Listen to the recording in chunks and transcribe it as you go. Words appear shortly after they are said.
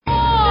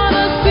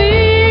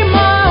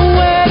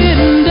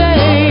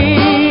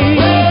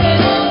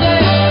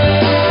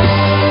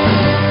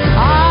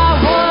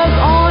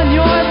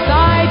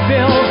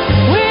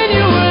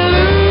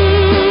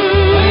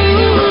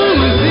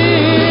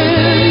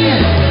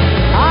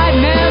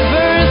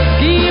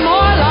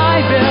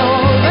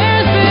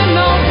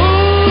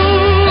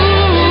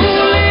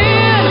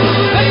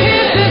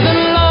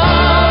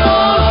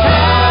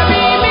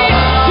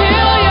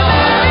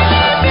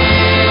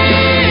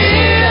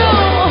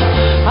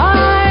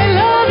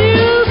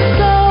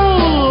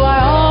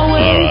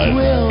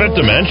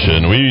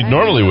mention. We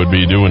normally would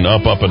be doing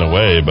Up, Up, and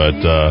Away, but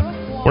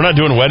we're not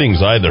doing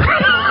weddings either.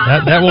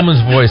 that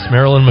woman's voice,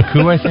 Marilyn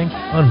McCoo, I think.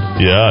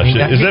 Yeah,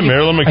 is it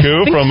Marilyn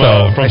McCoo from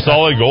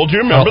Solid Gold?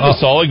 Do you remember the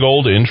Solid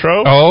Gold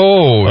intro?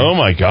 Oh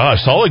my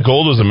gosh, Solid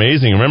Gold was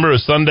amazing. Remember it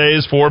was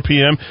Sundays, 4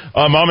 p.m.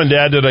 Mom and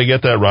Dad, did I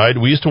get that right?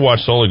 We used to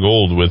watch Solid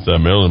Gold with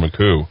Marilyn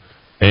McCoo.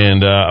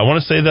 And I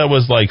want to say that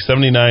was like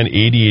 79,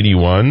 80,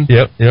 81.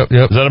 Yep.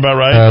 Is that about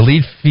right?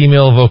 Lead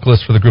female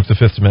vocalist for the group The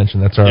Fifth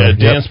Dimension. That's our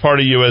Dance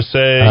Party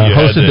USA.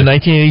 Hosted the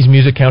 1980s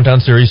music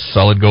countdown series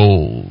Solid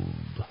Gold.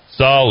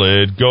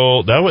 Solid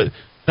Gold. That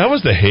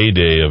was the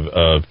heyday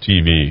of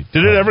TV.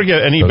 Did it ever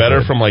get any better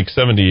from like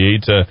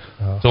 78 to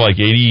like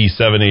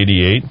 87,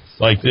 88?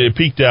 Like it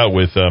peaked out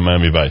with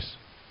Miami Vice.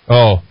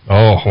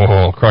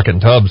 Crockett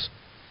and Tubbs.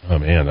 Oh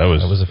man, that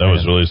was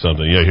really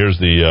something. Yeah, here's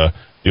the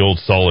old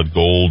Solid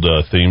Gold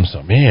theme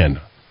song.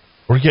 Man,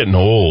 we're getting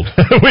old.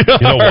 You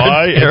know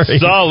why?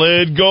 It's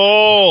Solid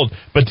Gold.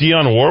 But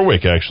Dionne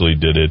Warwick actually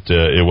did it.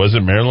 It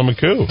wasn't Marilyn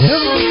McCoo.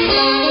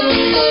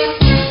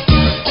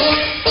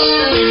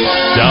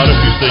 Doubt if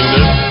you sing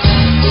this.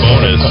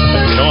 Bonus.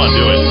 Come on,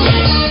 do it.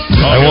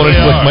 I want to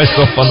click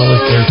myself on the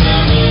list there.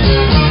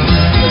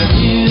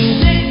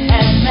 Music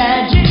and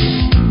magic.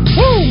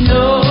 Woo!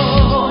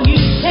 No, you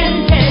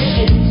can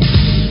catch it.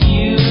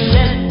 You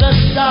let the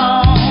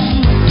song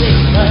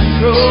take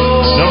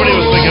control. Nobody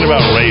was thinking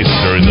about race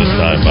during this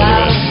time, by the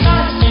way.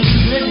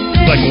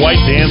 It's like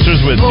white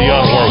dancers with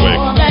Dionne Warwick.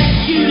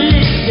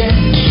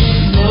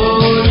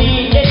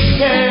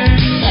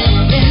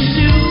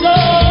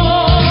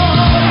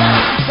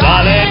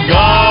 Solid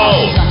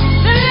Gold!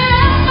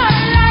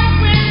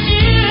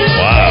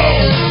 Wow.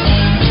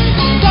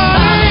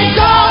 Solid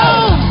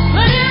Gold!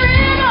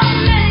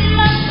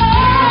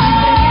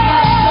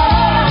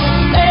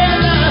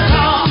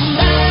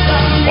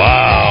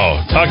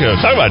 Wow. Talk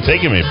about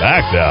taking me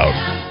back now.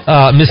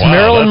 Miss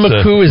Marilyn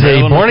McCoo is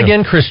a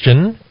born-again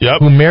Christian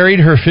who married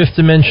her Fifth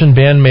Dimension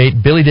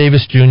bandmate, Billy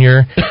Davis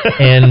Jr.,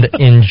 and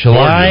in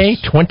July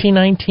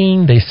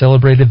 2019, they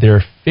celebrated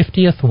their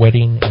 50th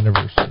wedding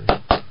anniversary.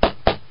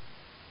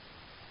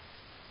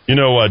 You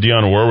know,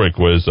 Dionne Warwick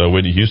was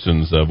Whitney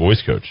Houston's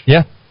voice coach.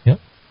 Yeah.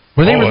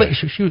 Were they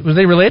was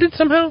they related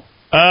somehow?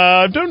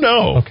 I don't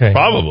know. Okay.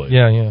 Probably.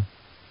 Yeah.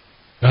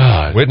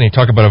 God. Whitney,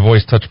 talk about a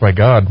voice touched by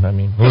God. I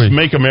mean, let's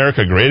make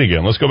America great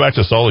again. Let's go back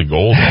to Solid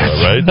Gold,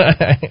 right?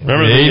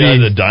 Remember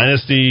the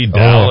Dynasty,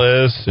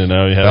 Dallas, you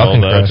had all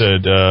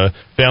that,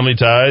 Family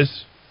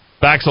Ties,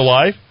 Facts of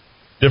Life,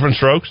 Different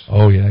Strokes.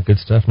 Oh, yeah, good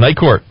stuff. Night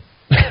Court.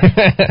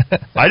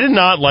 I did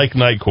not like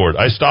Night Court.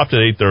 I stopped at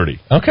 8:30.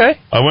 Okay.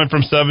 I went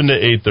from 7 to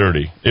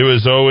 8:30. It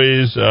was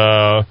always...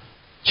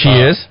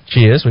 Cheers.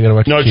 We got to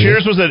watch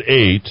Cheers was at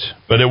 8,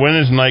 but it went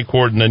into Night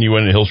Court, and then you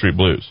went into Hill Street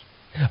Blues.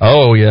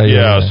 Oh,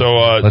 yeah. So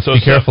let's be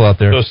careful out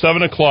there. So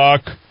 7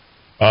 o'clock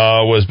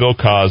was Bill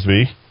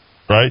Cosby,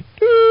 right?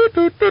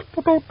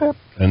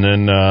 And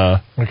then...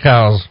 the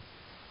Cos.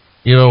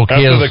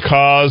 After the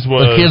Cos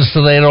was... The kids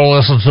today don't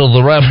listen to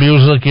the rap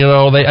music, they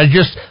don't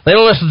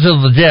listen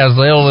to the jazz.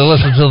 They only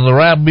listen to the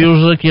rap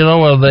music,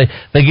 and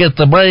they get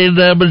the brain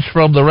damage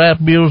from the rap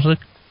music.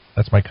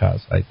 That's my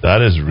Cos.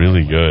 That is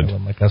really good.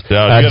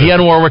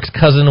 Dionne Warwick's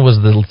cousin was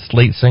the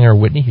late singer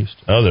Whitney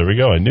Houston. Oh, there we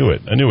go. I knew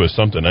it. I knew it was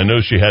something. I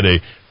know she had a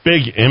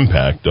big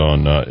impact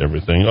on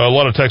everything. A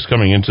lot of text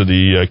coming into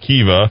the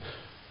Kiva.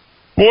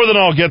 More than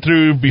I'll get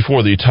through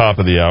before the top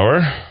of the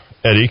hour.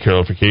 Eddie,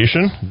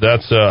 clarification.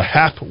 That's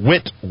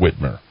Half-Wit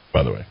Whitmer,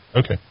 by the way.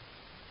 Okay.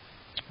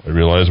 I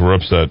realize we're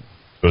upset,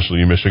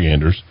 especially you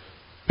Michiganders.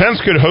 Pence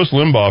could host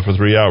Limbaugh for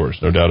 3 hours,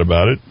 no doubt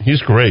about it.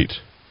 He's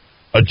great.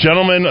 A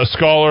gentleman, a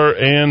scholar,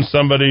 and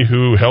somebody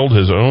who held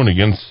his own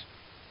against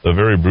the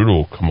very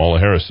brutal Kamala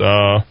Harris.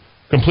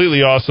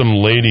 Completely awesome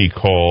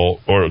call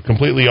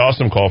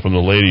from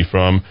the lady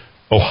from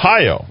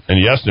Ohio. And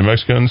yes, New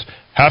Mexicans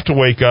have to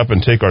wake up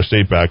and take our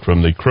state back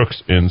from the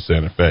crooks in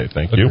Santa Fe.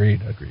 Thank you. Agreed.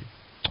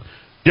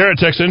 Garrett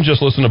Texan,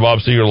 just listen to Bob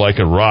Seger like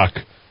a rock.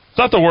 It's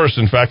not the worst.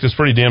 In fact, it's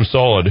pretty damn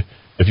solid.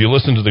 If you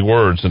listen to the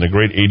words and a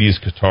great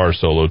 80s guitar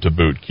solo to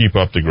boot, keep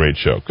up the great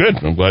show. Good.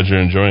 I'm glad you're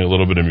enjoying a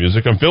little bit of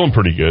music. I'm feeling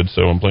pretty good,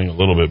 so I'm playing a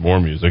little bit more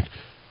music.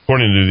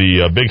 According to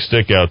the big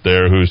stick out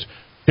there who's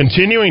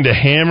continuing to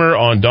hammer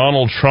on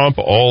Donald Trump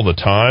all the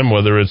time,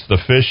 whether it's the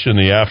fish in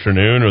the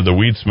afternoon or the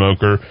weed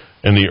smoker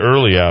in the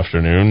early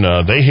afternoon,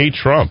 they hate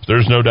Trump.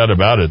 There's no doubt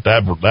about it.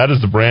 That is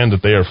the brand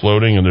that they are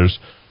floating, and there's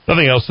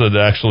nothing else that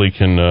actually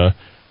can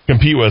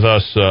compete with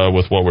us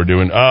with what we're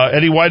doing.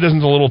 Eddie, why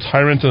doesn't the little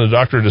tyrant and the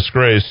Doctor of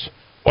Disgrace...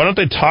 Why don't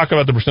they talk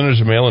about the percentage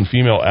of male and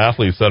female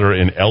athletes that are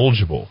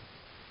ineligible?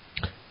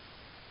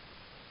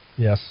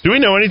 Yes. Do we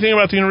know anything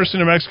about the University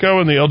of New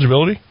Mexico and the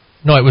eligibility?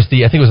 No, I think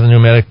it was the New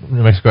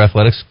Mexico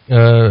Athletics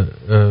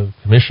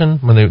Commission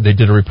when they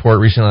did a report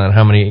recently on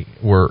how many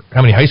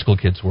high school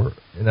kids were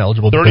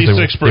ineligible.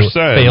 36%.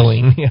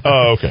 Failing.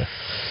 Oh, okay.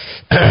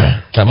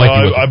 That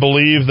might be I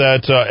believe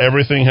that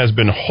everything has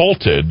been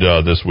halted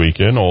this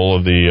weekend. All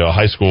of the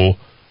high school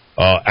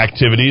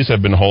activities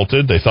have been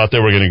halted. They thought they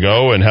were going to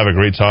go and have a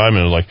great time,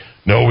 and they're like,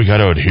 no, we got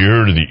to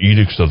adhere to the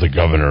edicts of the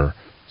governor.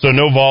 So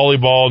no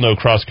volleyball, no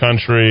cross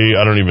country.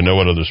 I don't even know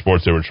what other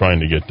sports they were trying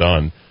to get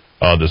done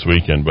this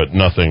weekend, but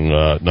nothing.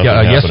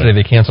 Yesterday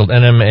they canceled.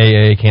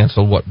 NMAA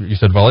canceled what you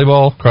said: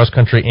 volleyball, cross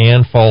country,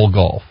 and fall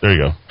golf. There you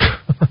go.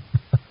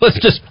 Let's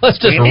just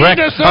wreck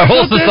our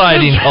whole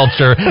society and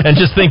culture and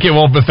just think it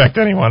won't affect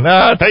anyone.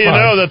 Hey, you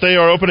know that they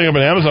are opening up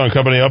an Amazon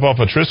company up off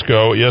of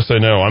Trisco. Yes, I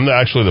know. I'm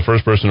actually the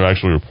first person who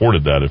actually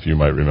reported that, if you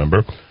might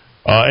remember.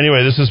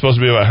 Anyway, this is supposed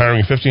to be about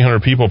hiring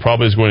 1,500 people.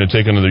 Probably is going to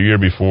take another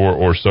year before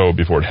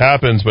it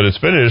happens, but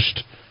it's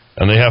finished,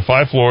 and they have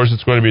 5 floors.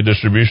 It's going to be a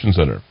distribution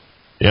center.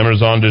 The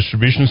Amazon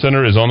distribution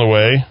center is on the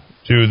way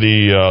to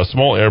the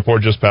small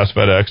airport just past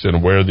FedEx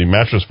and where the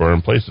mattress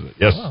firm places it.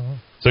 Yes,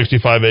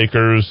 65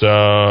 acres,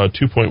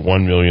 2.1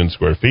 million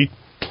square feet.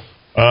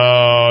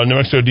 New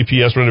Mexico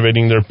DPS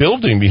renovating their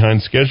building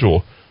behind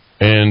schedule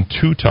and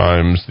 2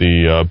 times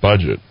the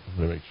budget.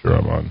 Let me make sure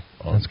I'm on.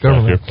 That's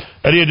government. Here.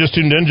 Eddie, I just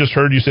tuned in. Just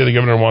heard you say the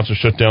governor wants to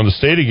shut down the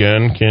state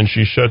again. Can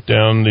she shut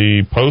down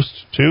the Post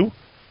too?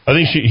 I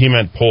think he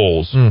meant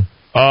polls.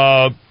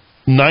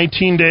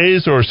 19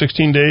 days or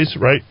 16 days,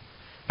 right?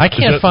 I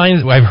can't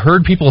find. I've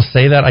heard people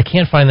say that. I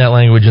can't find that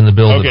language in the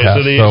bill. Okay,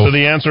 so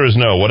the answer is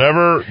no.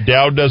 Whatever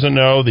Dowd doesn't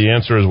know, the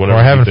answer is whatever.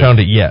 Or I haven't found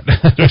it yet.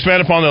 To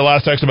expand upon the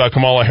last text about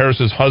Kamala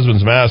Harris's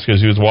husband's mask,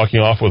 as he was walking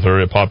off with her,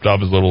 it popped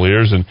off his little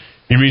ears, and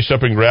he reached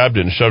up and grabbed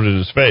it and shoved it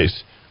in his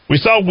face. We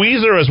saw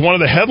Weezer as one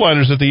of the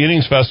headliners at the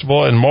Innings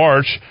Festival in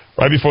March,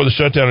 right before the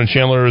shutdown in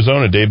Chandler,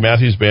 Arizona. Dave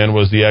Matthews Band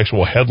was the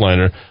actual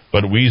headliner,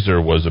 but Weezer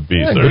was a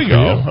beast. There you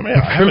go. I mean,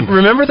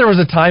 remember there was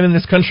a time in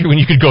this country when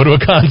you could go to a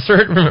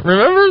concert?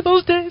 Remember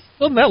those days?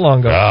 Wasn't that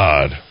long ago?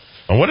 God.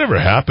 And whatever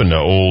happened to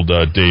old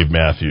Dave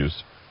Matthews?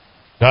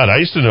 God, I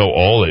used to know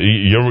all that.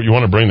 You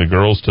want to bring the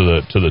girls to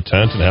the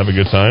tent and have a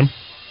good time,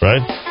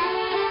 right?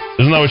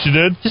 Isn't that what you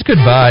did? Just good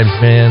vibes,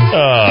 man.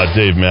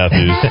 Dave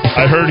Matthews.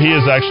 I heard he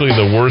is actually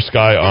the worst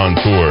guy on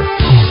tour.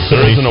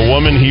 There isn't a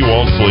woman he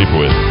won't sleep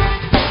with.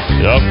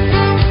 Yep.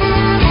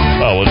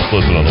 Oh, we'll just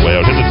listen on the way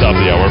out. Hit the top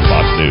of the hour,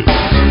 Fox News.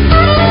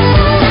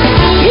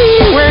 He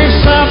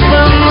wakes up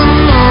in the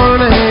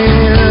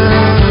morning,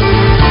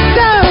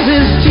 does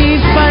his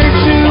teeth bite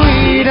to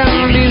eat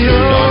and he's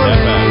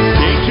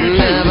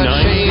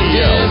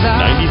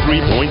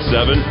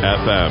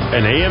FM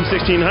and AM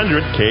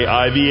 1600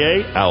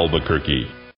 KIVA Albuquerque.